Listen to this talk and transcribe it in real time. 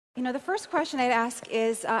You know, the first question I'd ask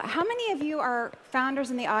is, how many of you are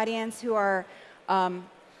founders in the audience who are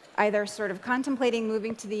either sort of contemplating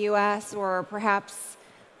moving to the US or perhaps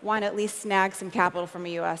want to at least snag some capital from a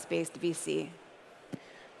US-based VC?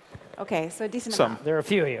 Okay, so a decent amount. There are a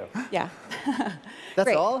few of you. Yeah. That's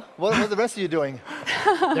Great. all? What are the rest of you doing?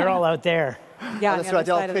 They're all out there. Yeah, Oh, that's right,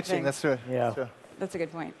 they're all pitching. That's true. Yeah. That's true. That's a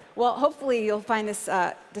good point. Well, hopefully you'll find this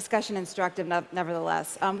discussion instructive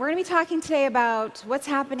nevertheless. We're going to be talking today about what's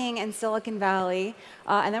happening in Silicon Valley,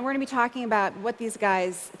 and then we're going to be talking about what these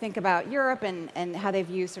guys think about Europe and how they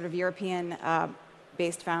view sort of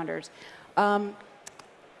European-based founders.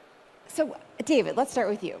 So, David, let's start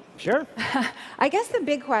with you. Sure. I guess the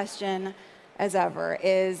big question, as ever,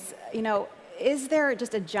 is, you know, is there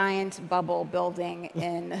just a giant bubble building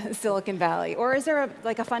in Silicon Valley? Or is there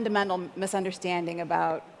a fundamental misunderstanding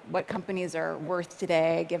about what companies are worth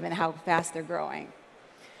today, given how fast they're growing?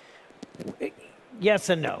 Yes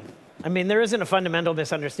and no. I mean, there isn't a fundamental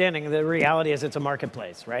misunderstanding. The reality is it's a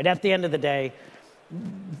marketplace, right? At the end of the day,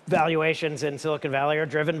 valuations in Silicon Valley are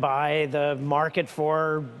driven by the market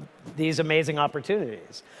for these amazing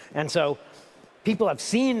opportunities. And so people have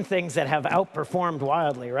seen things that have outperformed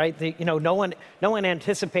wildly, right? No one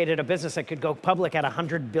anticipated a business that could go public at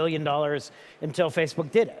 $100 billion until Facebook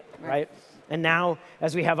did it, right? And now,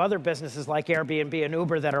 as we have other businesses like Airbnb and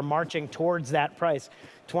Uber that are marching towards that price,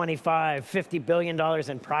 $25, $50 billion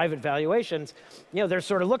in private valuations, they're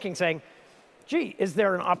sort of looking, saying, gee, is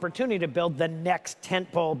there an opportunity to build the next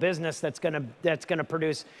tentpole business that's going to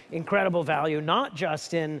produce incredible value, not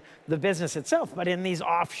just in the business itself, but in these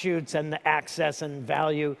offshoots and the access and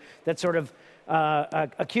value that sort of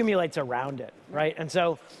accumulates around it, right? And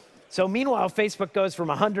so meanwhile, Facebook goes from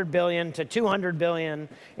 100 billion to 200 billion,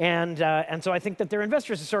 and so I think that their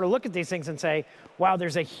investors sort of look at these things and say, wow,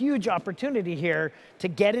 there's a huge opportunity here to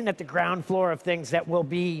get in at the ground floor of things that will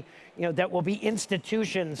be,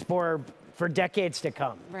 institutions for decades to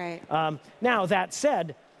come. Right. Now, that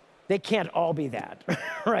said, they can't all be that,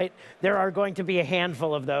 right? There are going to be a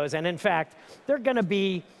handful of those, and in fact, there are going to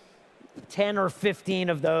be 10 or 15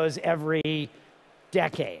 of those every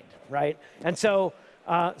decade, right? And so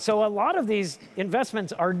a lot of these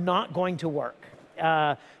investments are not going to work.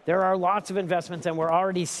 There are lots of investments, and we're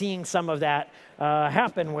already seeing some of that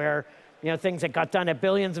happen where things that got done at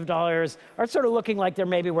billions of dollars are sort of looking like they're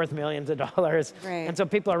maybe worth millions of dollars. Right. And so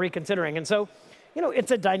people are reconsidering. And so,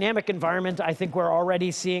 it's a dynamic environment. I think we're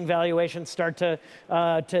already seeing valuations start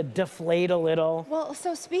to deflate a little. Well,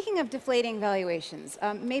 so speaking of deflating valuations,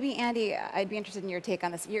 maybe, Andy, I'd be interested in your take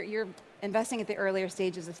on this. You're investing at the earlier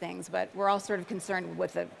stages of things, but we're all sort of concerned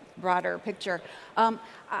with the broader picture.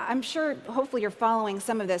 I'm sure, hopefully, you're following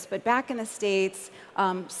some of this, but back in the States,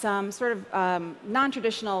 some sort of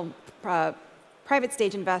non-traditional private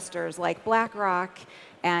stage investors like BlackRock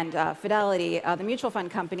and Fidelity, the mutual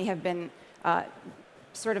fund company, have been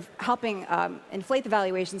sort of helping inflate the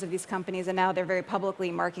valuations of these companies, and now they're very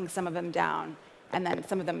publicly marking some of them down, and then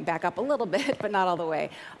some of them back up a little bit, but not all the way.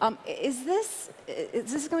 Is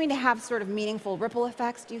this going to have sort of meaningful ripple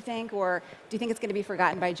effects, do you think, or do you think it's going to be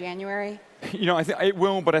forgotten by January? I think it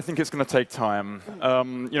will, but I think it's going to take time.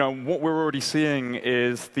 What we're already seeing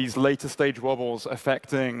is these later stage wobbles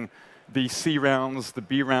affecting the C rounds, the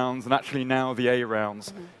B rounds, and actually now the A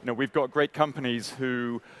rounds. Mm-hmm. We've got great companies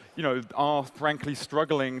who are frankly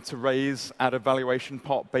struggling to raise at a valuation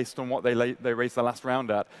pot based on what they raised the last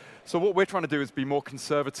round at. So what we're trying to do is be more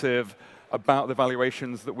conservative about the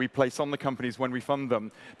valuations that we place on the companies when we fund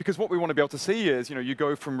them. Because what we want to be able to see is, you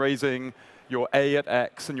go from raising your A at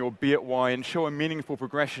X and your B at Y and show a meaningful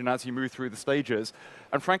progression as you move through the stages.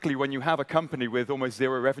 And frankly, when you have a company with almost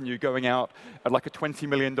zero revenue going out at like a $20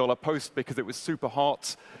 million post because it was super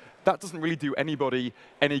hot, that doesn't really do anybody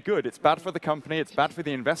any good. It's bad for the company, it's bad for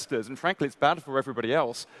the investors, and frankly, it's bad for everybody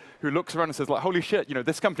else who looks around and says, like, holy shit,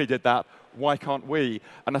 this company did that, why can't we?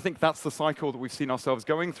 And I think that's the cycle that we've seen ourselves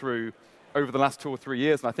going through over the last 2 or 3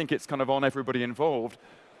 years, and I think it's kind of on everybody involved,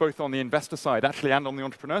 both on the investor side, actually, and on the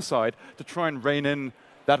entrepreneur side, to try and rein in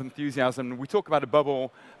that enthusiasm. We talk about a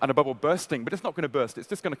bubble and a bubble bursting, but it's not going to burst, it's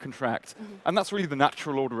just going to contract. Mm-hmm. And that's really the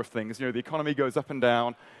natural order of things. The economy goes up and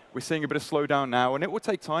down. We're seeing a bit of slowdown now, and it will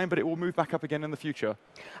take time, but it will move back up again in the future.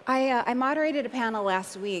 I moderated a panel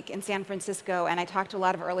last week in San Francisco, and I talked to a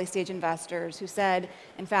lot of early stage investors who said,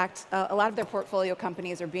 in fact, a lot of their portfolio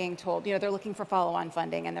companies are being told, they're looking for follow-on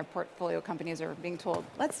funding, and their portfolio companies are being told,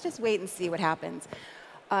 let's just wait and see what happens.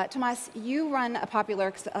 Tomas, you run a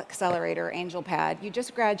popular accelerator, AngelPad. You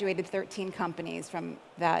just graduated 13 companies from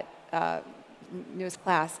that newest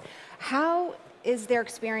class. How is their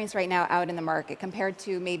experience right now out in the market compared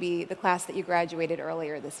to maybe the class that you graduated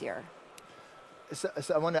earlier this year? So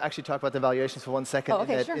I want to actually talk about the valuations for 1 second. Oh,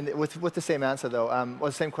 okay, sure. With the same answer, though, or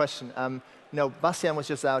the same question. Bastian was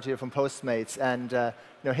just out here from Postmates, and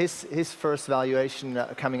his first valuation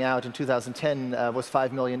coming out in 2010 was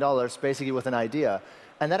 $5 million, basically with an idea.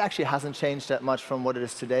 And that actually hasn't changed that much from what it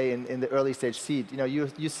is today in the early stage seed.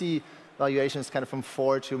 You see valuations kind of from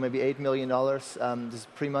 $4 to maybe $8 million. This is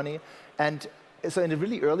pre-money. And so in the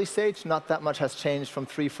really early stage, not that much has changed from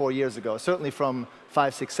 3-4 years ago. Certainly from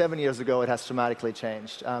 5, 6, 7 years ago, it has dramatically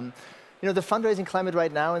changed. The fundraising climate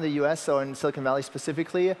right now in the US or in Silicon Valley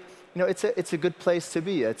specifically, it's a good place to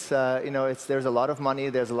be. There's a lot of money,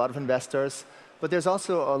 there's a lot of investors, but there's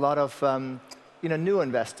also a lot of new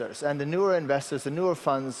investors. And the newer investors, the newer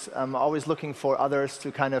funds, are always looking for others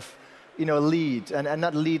to kind of lead, and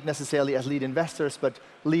not lead necessarily as lead investors, but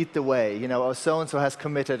lead the way. So-and-so has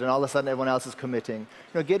committed, and all of a sudden everyone else is committing.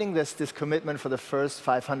 Getting this commitment for the first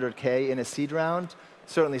 500K in a seed round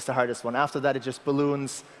certainly is the hardest one. After that, it just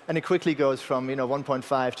balloons, and it quickly goes from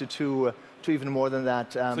 1.5 to 2 to even more than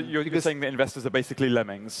that. So you're saying that investors are basically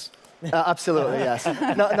lemmings? Absolutely, yes.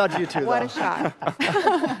 Not you two, though. What a shock.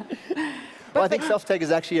 Well, I think SoftTech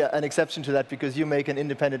is actually an exception to that because you make an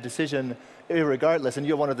independent decision irregardless, and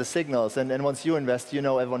you're one of the signals. And once you invest,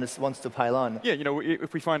 everyone wants to pile on. Yeah,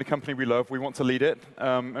 if we find a company we love, we want to lead it,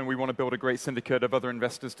 and we want to build a great syndicate of other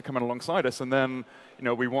investors to come in alongside us. And then,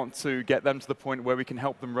 we want to get them to the point where we can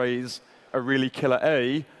help them raise a really killer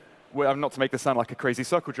A, not to make this sound like a crazy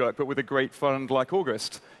circle jerk, but with a great fund like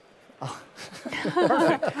August.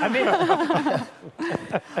 Perfect. I mean,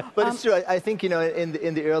 but it's true. I think in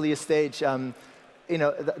the earliest stage,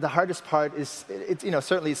 the hardest part is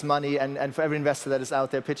certainly it's money, and for every investor that is out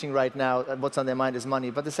there pitching right now, what's on their mind is money.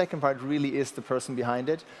 But the second part really is the person behind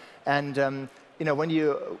it, and when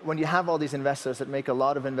you have all these investors that make a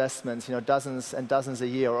lot of investments, dozens and dozens a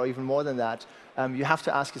year, or even more than that, you have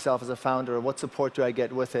to ask yourself as a founder, what support do I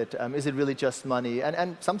get with it? Is it really just money?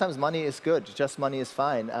 And sometimes money is good, just money is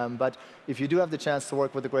fine. But if you do have the chance to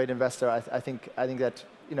work with a great investor, I think that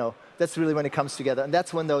that's really when it comes together, and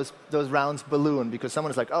that's when those rounds balloon, because someone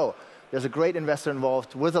is like, oh, there's a great investor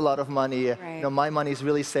involved with a lot of money. Right. My money is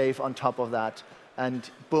really safe on top of that, and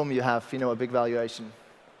boom, you have a big valuation.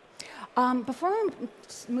 Before we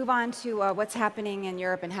move on to what's happening in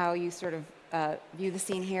Europe and how you sort of view the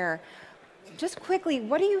scene here, just quickly,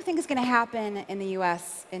 what do you think is going to happen in the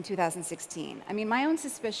US in 2016? I mean, my own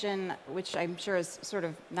suspicion, which I'm sure is sort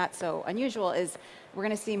of not so unusual, is we're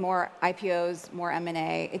going to see more IPOs, more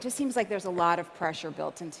M&A. It just seems like there's a lot of pressure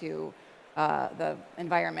built into the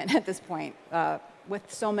environment at this point,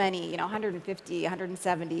 with so many, 150,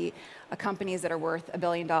 170 companies that are worth $1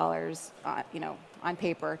 billion, on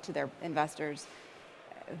paper to their investors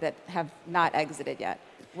that have not exited yet.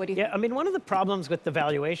 What do you think? I mean, one of the problems with the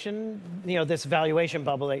valuation, this valuation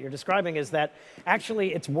bubble that you're describing, is that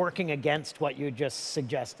actually it's working against what you just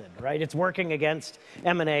suggested, right? It's working against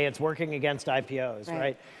M&A, it's working against IPOs,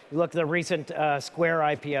 right? You look at the recent Square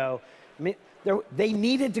IPO. I mean, they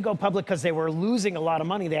needed to go public because they were losing a lot of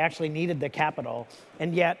money. They actually needed the capital,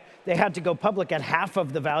 and yet they had to go public at half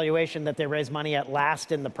of the valuation that they raised money at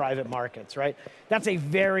last in the private markets, right? That's a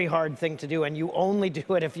very hard thing to do, and you only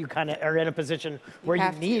do it if you kind of are in a position where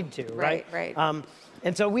you need to, right? Right.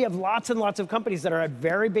 And so we have lots and lots of companies that are at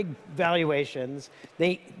very big valuations.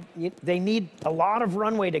 They need a lot of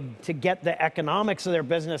runway to get the economics of their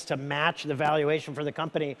business to match the valuation for the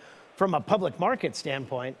company from a public market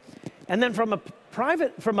standpoint. And then from an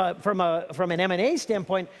M&A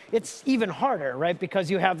standpoint, it's even harder, right?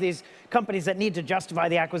 Because you have these companies that need to justify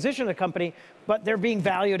the acquisition of the company, but they're being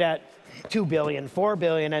valued at $2 billion, $4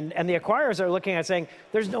 billion, and the acquirers are looking at saying,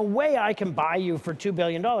 there's no way I can buy you for $2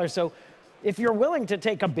 billion. So if you're willing to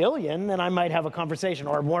take $1 billion, then I might have a conversation,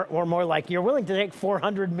 or more like you're willing to take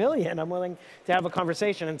 $400 million, I'm willing to have a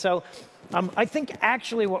conversation. And so I think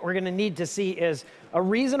actually what we're going to need to see is a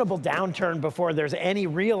reasonable downturn before there's any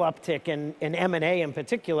real uptick in M&A in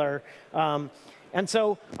particular. And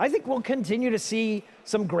so I think we'll continue to see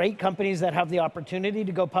some great companies that have the opportunity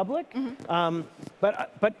to go public.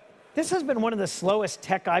 But this has been one of the slowest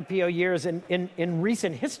tech IPO years in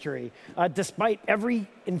recent history, despite every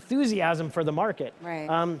enthusiasm for the market.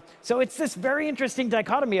 Right. So it's this very interesting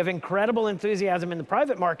dichotomy of incredible enthusiasm in the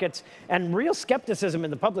private markets and real skepticism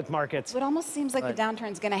in the public markets. It almost seems like the downturn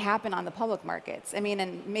is going to happen on the public markets. I mean,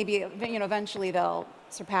 and maybe eventually they'll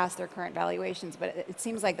surpass their current valuations, but it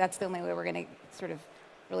seems like that's the only way we're going to sort of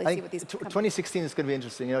really see what these. 2016 is going to be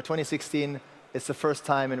interesting. 2016. It's the first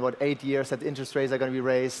time in, what, 8 years that interest rates are going to be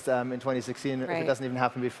raised in 2016, if it doesn't even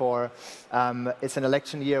happen before. It's an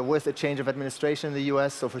election year with a change of administration in the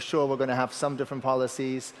US, so for sure we're going to have some different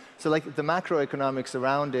policies. So like the macroeconomics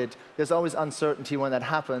around it, there's always uncertainty when that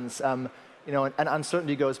happens. You know, and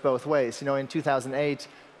uncertainty goes both ways. You know, in 2008,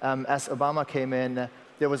 as Obama came in,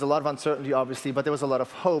 there was a lot of uncertainty, obviously, but there was a lot of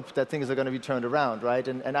hope that things are going to be turned around, right?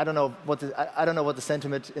 And I don't know what I don't know what the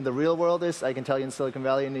sentiment in the real world is. I can tell you in Silicon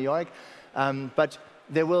Valley in New York. But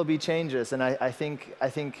there will be changes, and I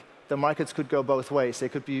think the markets could go both ways. They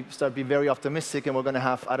could start to be very optimistic, and we're going to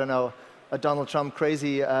have, I don't know, a Donald Trump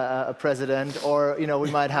crazy president, or you know, we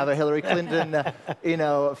might have a Hillary Clinton, you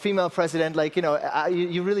know, female president. Like, you know,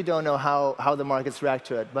 you really don't know how the markets react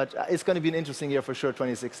to it. But it's going to be an interesting year for sure.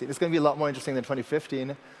 2016. It's going to be a lot more interesting than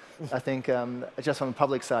 2015. I think, just from the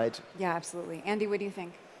public side. Yeah, absolutely. Andy, what do you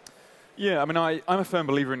think? Yeah, I mean, I'm a firm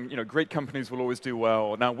believer in, you know, great companies will always do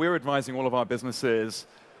well. Now, we're advising all of our businesses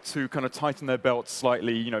to kind of tighten their belts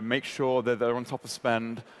slightly, you know, make sure that they're on top of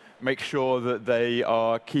spend, make sure that they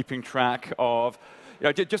are keeping track of, you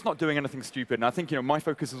know, just not doing anything stupid. And I think, you know, my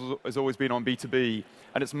focus has always been on B2B,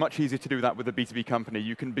 and it's much easier to do that with a B2B company.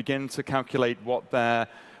 You can begin to calculate what their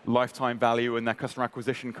lifetime value and their customer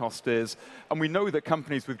acquisition cost is. And we know that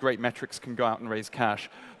companies with great metrics can go out and raise cash.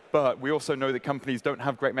 But we also know that companies don't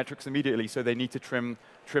have great metrics immediately, so they need to trim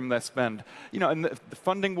their spend. You know, and the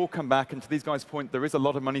funding will come back, and to these guys' point, there is a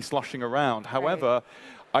lot of money sloshing around. However,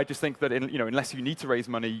 I just think that, you know, unless you need to raise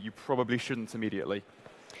money, you probably shouldn't immediately.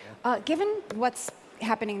 Given what's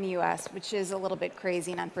happening in the US, which is a little bit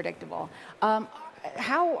crazy and unpredictable,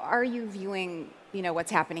 how are you viewing, you know,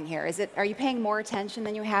 what's happening here? Are you paying more attention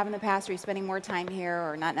than you have in the past? Are you spending more time here,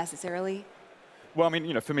 or not necessarily? Well, I mean,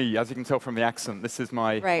 you know, for me, as you can tell from the accent, this is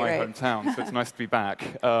my hometown, so it's nice to be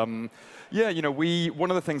back. Yeah, you know,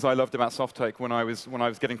 one of the things I loved about SoftTech when I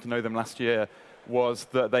was getting to know them last year was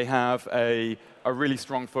that they have a really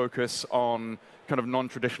strong focus on kind of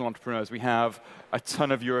non-traditional entrepreneurs. We have a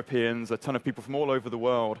ton of Europeans, a ton of people from all over the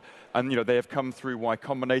world, and you know, they have come through Y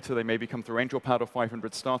Combinator, they maybe come through Angel-Pad or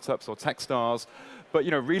 500 Startups or Techstars, but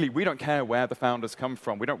you know, really, we don't care where the founders come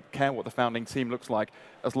from. We don't care what the founding team looks like,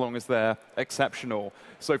 as long as they're exceptional.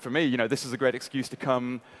 So for me, you know, this is a great excuse to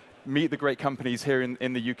come meet the great companies here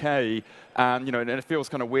in the UK, and you know, and it feels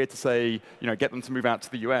kind of weird to say, you know, get them to move out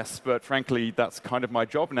to the US, but frankly, that's kind of my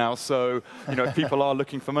job now. So, you know, if people are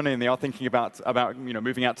looking for money and they are thinking about you know,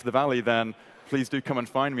 moving out to the Valley, then please do come and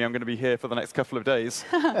find me. I'm going to be here for the next couple of days.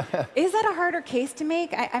 Is that a harder case to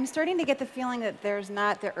make? I'm starting to get the feeling that there's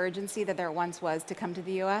not the urgency that there once was to come to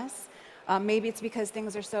the US. Maybe it's because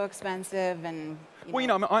things are so expensive and... Well, you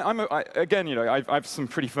know, again, you know, I have some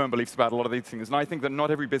pretty firm beliefs about a lot of these things, and I think that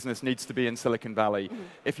not every business needs to be in Silicon Valley. Mm-hmm.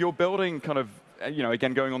 If you're building kind of, you know,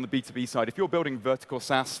 again, going on the B2B side, if you're building vertical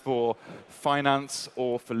SaaS for finance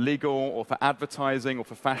or for legal or for advertising or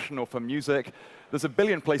for fashion or for music, there's a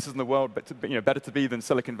billion places in the world you know, better to be than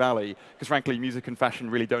Silicon Valley, because frankly, music and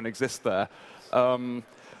fashion really don't exist there.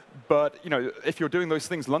 But you know, if you're doing those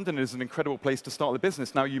things, London is an incredible place to start the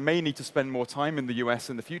business. Now, you may need to spend more time in the US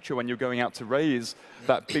in the future when you're going out to raise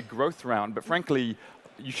that big growth round. But frankly,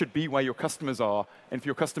 you should be where your customers are. And if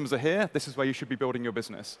your customers are here, this is where you should be building your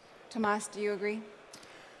business. Tomas, do you agree?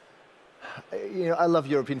 You know, I love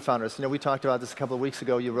European founders. You know, we talked about this a couple of weeks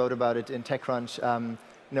ago. You wrote about it in Techcrunch.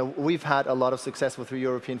 You know, we've had a lot of success with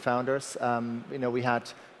European founders. You know, we had,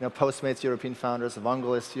 you know, Postmates European founders,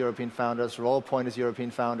 Evangelists European founders, Rollpoint is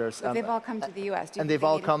European founders. But they've all come to the US. And they've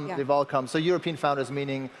all come. Yeah. They've all come. So European founders,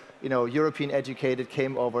 meaning, you know, European educated,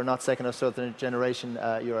 came over, not second or third generation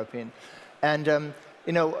European. And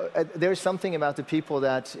you know, there's something about the people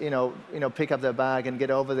that you know pick up their bag and get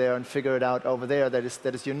over there and figure it out over there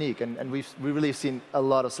that is unique. And we really seen a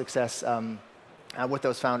lot of success with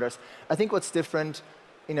those founders. I think what's different,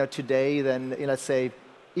 you know, today than, you know, let's say,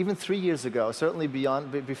 even 3 years ago, certainly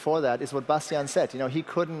before that, is what Bastian said. You know, he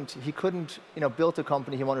couldn't, you know, build the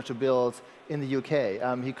company he wanted to build in the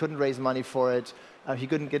UK. He couldn't raise money for it. He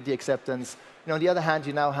couldn't get the acceptance. You know, on the other hand,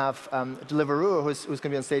 you now have Deliveroo, who's going to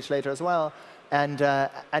be on stage later as well,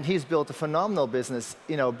 and he's built a phenomenal business,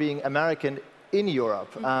 you know, being American in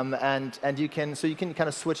Europe, and you can kind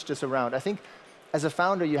of switch this around. I think, as a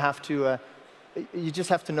founder, you have to. You just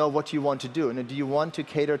have to know what you want to do. And do you want to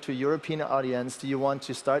cater to a European audience? Do you want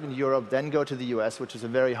to start in Europe, then go to the US, which is a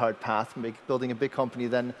very hard path, building a big company,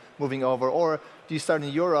 then moving over? Or do you start in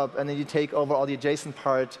Europe, and then you take over all the adjacent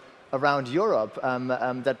part around Europe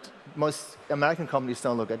that most American companies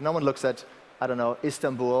don't look at? No one looks at, I don't know,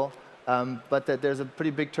 Istanbul, but there's a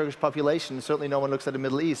pretty big Turkish population. Certainly no one looks at the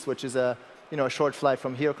Middle East, which is a short flight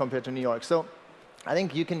from here compared to New York. So I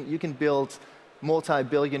think you can build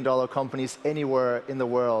multi-billion-dollar companies anywhere in the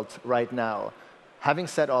world right now. Having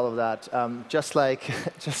said all of that, just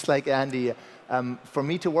like Andy, for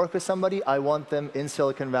me to work with somebody, I want them in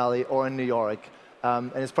Silicon Valley or in New York.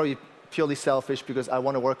 And it's probably purely selfish because I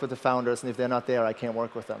want to work with the founders, and if they're not there, I can't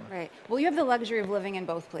work with them. Right. Well, you have the luxury of living in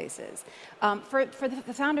both places. For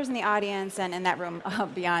the founders in the audience and in that room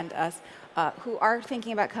beyond us who are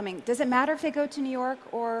thinking about coming, does it matter if they go to New York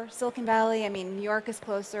or Silicon Valley? I mean, New York is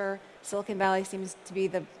closer. Silicon Valley seems to be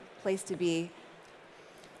the place to be.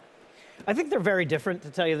 I think they're very different, to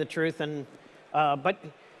tell you the truth. And, but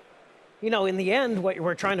you know, in the end, what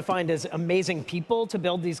we're trying to find is amazing people to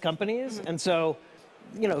build these companies. Mm-hmm. And so,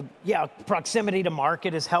 you know, yeah, proximity to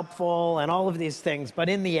market is helpful and all of these things. But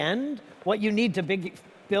in the end, what you need to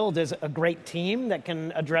build is a great team that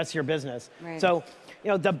can address your business. Right. So, you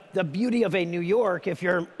know, the beauty of a New York, if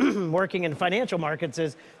you're working in financial markets,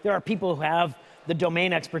 is there are people who have the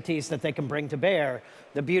domain expertise that they can bring to bear.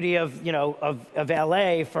 The beauty of, you know, of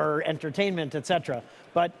LA for entertainment, et cetera.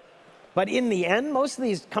 But in the end, most of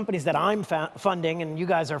these companies that I'm funding and you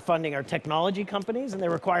guys are funding are technology companies, and they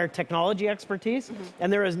require technology expertise. Mm-hmm.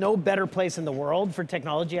 And there is no better place in the world for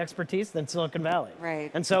technology expertise than Silicon Valley.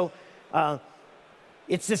 Right. And so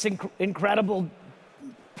it's this incredible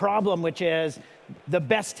problem, which is the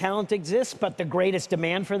best talent exists, but the greatest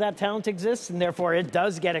demand for that talent exists, and therefore it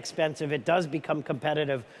does get expensive, it does become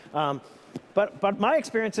competitive. But my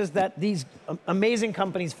experience is that these amazing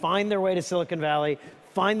companies find their way to Silicon Valley,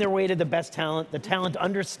 find their way to the best talent. The talent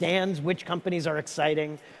understands which companies are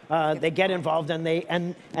exciting. They get involved,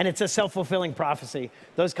 and it's a self-fulfilling prophecy.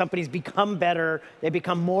 Those companies become better. They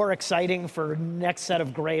become more exciting for next set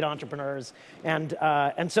of great entrepreneurs. And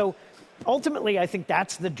so ultimately, I think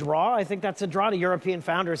that's the draw. I think that's a draw to European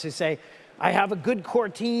founders who say, I have a good core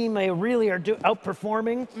team. They really are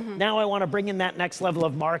outperforming. Mm-hmm. Now I want to bring in that next level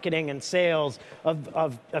of marketing and sales,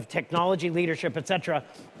 of technology leadership, et cetera.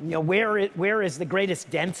 You know, where is the greatest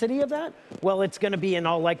density of that? Well, it's going to be in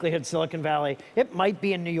all likelihood Silicon Valley. It might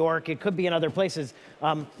be in New York. It could be in other places.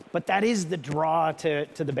 But that is the draw to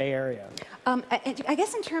the Bay Area. I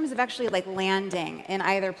guess in terms of actually like landing in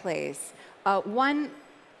either place, one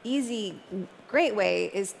easy, great way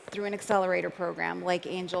is through an accelerator program like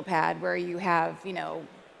AngelPad, where you have, you know,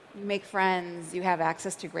 you make friends, you have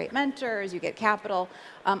access to great mentors, you get capital.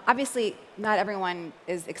 Obviously, not everyone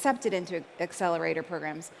is accepted into accelerator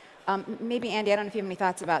programs. Maybe Andy, I don't know if you have any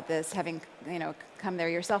thoughts about this, having, you know, come there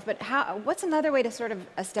yourself. But what's another way to sort of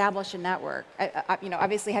establish a network? You know,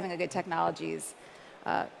 obviously having a good technology is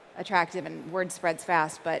attractive and word spreads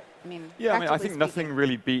fast, but I mean, yeah, I think nothing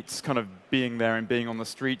really beats kind of being there and being on the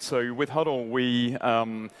street. So with Huddle, we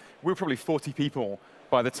were probably 40 people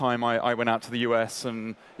by the time I went out to the US,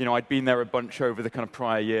 and you know, I'd been there a bunch over the kind of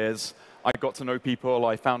prior years. I got to know people.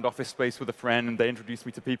 I found office space with a friend, and they introduced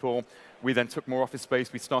me to people. We then took more office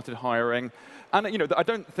space. We started hiring, and you know, I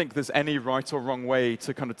don't think there's any right or wrong way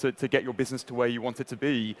to kind of to get your business to where you want it to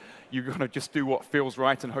be. You kind of just do what feels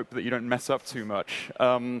right and hope that you don't mess up too much.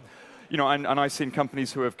 You know, and I've seen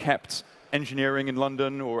companies who have kept engineering in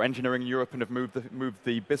London or engineering in Europe and have moved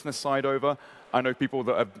the business side over. I know people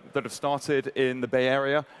that have started in the Bay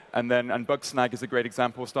Area, and Bugsnag is a great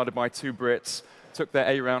example. Started by two Brits. Took their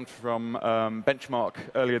A round from Benchmark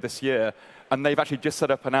earlier this year, and they've actually just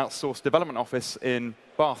set up an outsourced development office in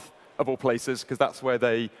Bath, of all places, because that's where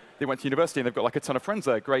they went to university, and they've got like a ton of friends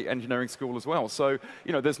there, great engineering school as well. So,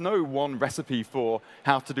 you know, there's no one recipe for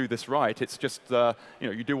how to do this right. It's just, you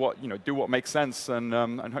know, you do what makes sense, and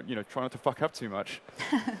you know, try not to fuck up too much.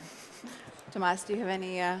 Tomas, do you have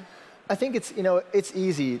any? I think it's, you know, it's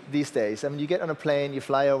easy these days. I mean, you get on a plane, you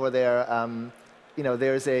fly over there. You know,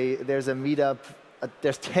 there's a meetup.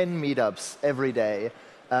 There's 10 meetups every day.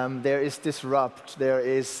 There is Disrupt. There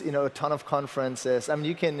is, you know, a ton of conferences. I mean,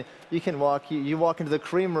 you can walk into the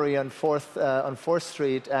Creamery on 4th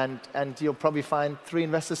Street, and you'll probably find 3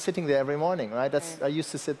 investors sitting there every morning, right? I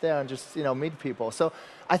used to sit there and just, you know, meet people. So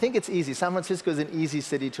I think it's easy. San Francisco is an easy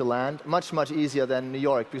city to land, much easier than New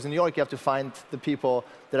York, because in New York you have to find the people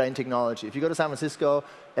that are in technology. If you go to San Francisco,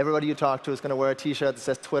 everybody you talk to is going to wear a T-shirt that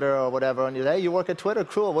says Twitter or whatever, and you're like, hey, you work at Twitter,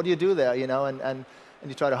 cool. What do you do there? You know, and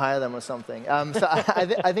you try to hire them or something. So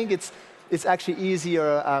I think it's actually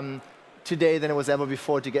easier today than it was ever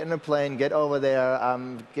before to get in a plane, get over there,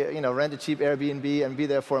 you know, rent a cheap Airbnb and be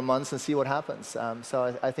there for a month and see what happens.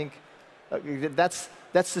 So I think that's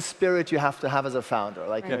that's the spirit you have to have as a founder.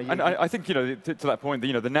 Like, Right. you know, And I think, to that point,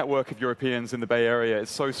 the network of Europeans in the Bay Area is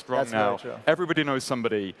so strong That's now. very true. Everybody knows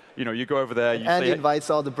somebody. You go over there. Andy invites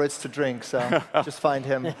all the Brits to drink, so just find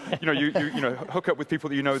him. you hook up with people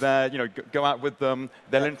that you know there. Go out with them.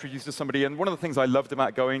 They'll introduce you to somebody. And one of the things I loved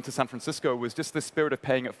about going to San Francisco was just the spirit of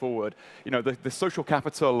paying it forward. The social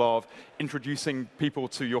capital of introducing people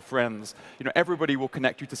to your friends. Everybody will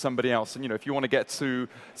connect you to somebody else. And if you want to get to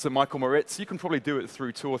Sir Michael Moritz, you can probably do it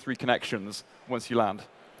through 2 or 3 connections once you land.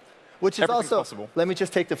 Which is also, possible. Let me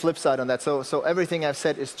just take the flip side on that. So everything I've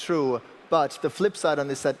said is true, but the flip side on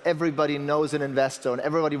this is that everybody knows an investor and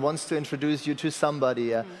everybody wants to introduce you to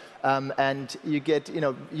somebody. And you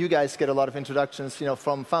guys get a lot of introductions,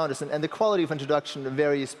 from founders, and the quality of introduction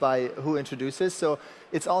varies by who introduces. So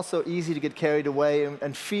it's also easy to get carried away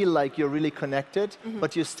and feel like you're really connected,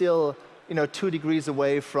 but you're still 2 degrees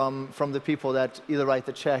away from the people that either write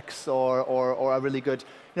the checks or are really good.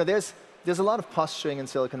 There's a lot of posturing in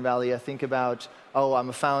Silicon Valley. I think about, oh, I'm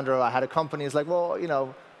a founder, I had a company. It's like,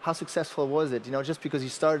 well, how successful was it? Just because you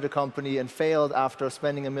started a company and failed after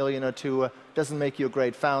spending $1 million or $2 million doesn't make you a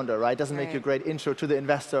great founder, right? Doesn't make you a great intro to the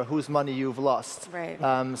investor whose money you've lost. Right.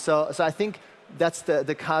 So I think that's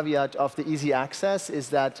the caveat of the easy access, is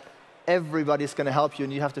that everybody's going to help you,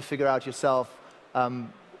 and you have to figure out yourself,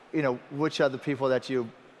 which are the people that you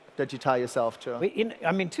tie yourself to.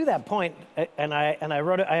 I mean, to that point, and I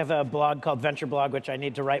wrote it. I have a blog called Venture Blog, which I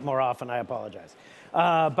need to write more often. I apologize.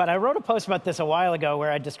 But I wrote a post about this a while ago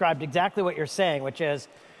where I described exactly what you're saying, which is,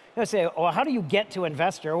 say, well, how do you get to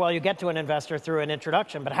investor? Well, you get to an investor through an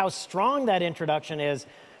introduction, but how strong that introduction is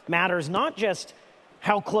matters not just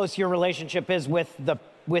how close your relationship is with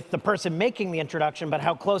the person making the introduction, but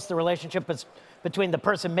how close the relationship is between the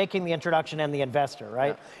person making the introduction and the investor,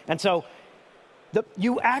 right? Yeah. And so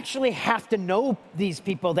you actually have to know these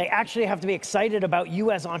people. They actually have to be excited about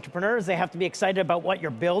you as entrepreneurs. They have to be excited about what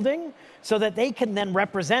you're building so that they can then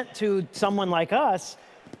represent to someone like us,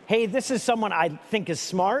 hey, this is someone I think is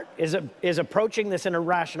smart, is approaching this in a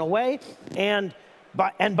rational way. And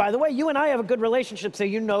by the way, you and I have a good relationship, so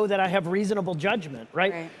you know that I have reasonable judgment,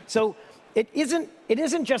 right? So it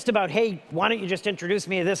isn't just about, hey, why don't you just introduce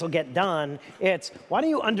me, this will get done. It's, why don't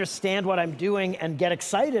you understand what I'm doing and get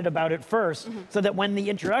excited about it first, so that when the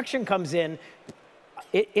introduction comes in,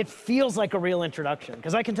 it feels like a real introduction.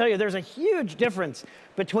 Because I can tell you there's a huge difference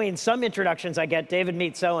between some introductions I get, David,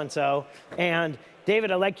 meet so-and-so, and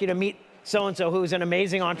David, I'd like you to meet so-and-so who's an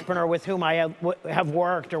amazing entrepreneur with whom I have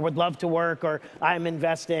worked or would love to work, or I'm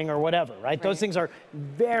investing or whatever, right? Those things are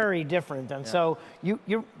very different. And so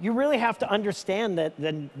you really have to understand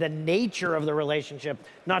the nature of the relationship,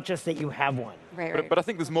 not just that you have one. But I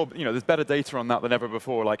think there's more, there's better data on that than ever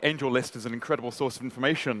before. Like AngelList is an incredible source of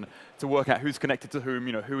information to work out who's connected to whom,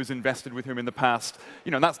 who has invested with whom in the past.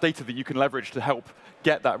 And that's data that you can leverage to help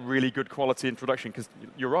get that really good quality introduction. Because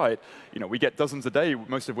you're right, we get dozens a day,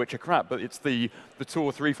 most of which are crap, but it's the 2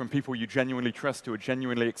 or 3 from people you genuinely trust, who are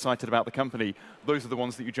genuinely excited about the company. Those are the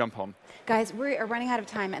ones that you jump on. Guys, we are running out of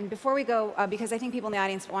time. And before we go, because I think people in the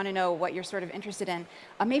audience want to know what you're sort of interested in,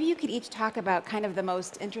 maybe you could each talk about kind of the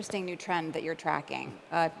most interesting new trend that you're tracking.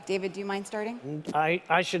 David, do you mind starting?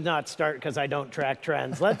 I should not start because I don't track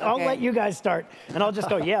trends. I'll let you guys start, and I'll just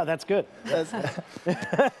go, yeah, that's good.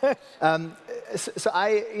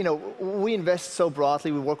 We invest so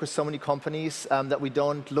broadly. We work with so many companies that we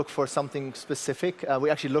don't look for something specific.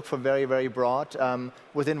 We actually look for very, very broad.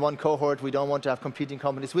 Within one cohort, we don't want to have competing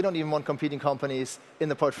companies. We don't even want competing companies in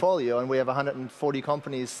the portfolio, and we have 140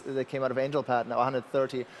 companies that came out of AngelPad now,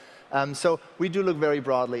 130. So we do look very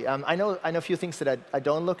broadly. I know a few things that I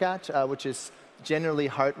don't look at, which is generally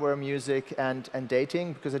hardware, music, and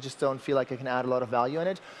dating, because I just don't feel like I can add a lot of value in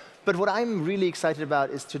it. But what I'm really excited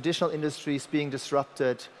about is traditional industries being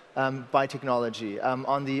disrupted by technology, a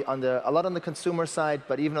lot on the consumer side,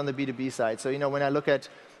 but even on the B2B side. So when I look at,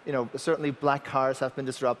 certainly black cars have been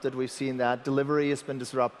disrupted. We've seen that. Delivery has been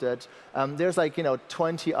disrupted. There's like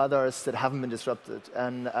 20 others that haven't been disrupted,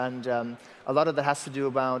 and a lot of that has to do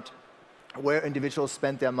about where individuals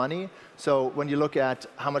spend their money. So when you look at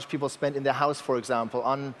how much people spend in their house, for example,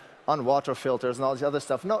 on water filters and all this other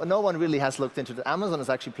stuff, no one really has looked into that. Amazon is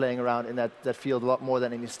actually playing around in that field a lot more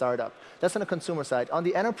than any startup. That's on the consumer side. On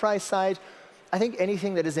the enterprise side, I think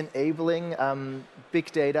anything that is enabling big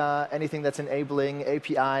data, anything that's enabling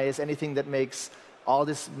APIs, anything that makes all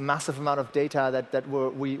this massive amount of data that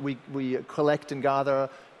we collect and gather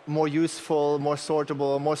more useful, more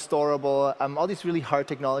sortable, more storable, all these really hard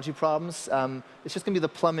technology problems. It's just going to be the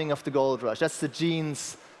plumbing of the gold rush. That's the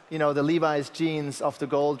genes, the Levi's jeans of the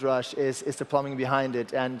gold rush is the plumbing behind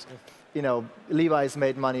it. And Levi's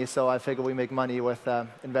made money, so I figure we make money with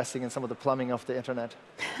investing in some of the plumbing of the internet.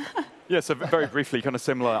 Yeah, so very briefly, kind of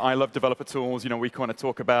similar. I love developer tools. We kind of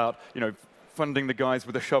talk about, funding the guys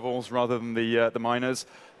with the shovels rather than the miners.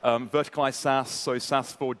 Verticalized SaaS, so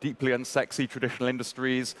SaaS for deeply unsexy traditional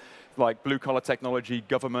industries like blue-collar technology,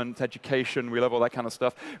 government, education. We love all that kind of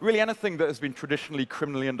stuff. Really, anything that has been traditionally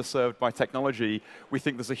criminally underserved by technology, we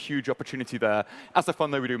think there's a huge opportunity there. As the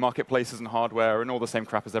fun, though, we do marketplaces and hardware and all the same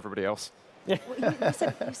crap as everybody else. Yeah. Well,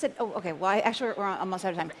 you said, oh, OK. Well, actually, we're almost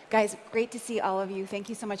out of time. Guys, great to see all of you. Thank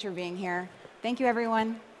you so much for being here. Thank you,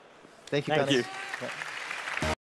 everyone. Thank you, Thank Connie. you. Yeah.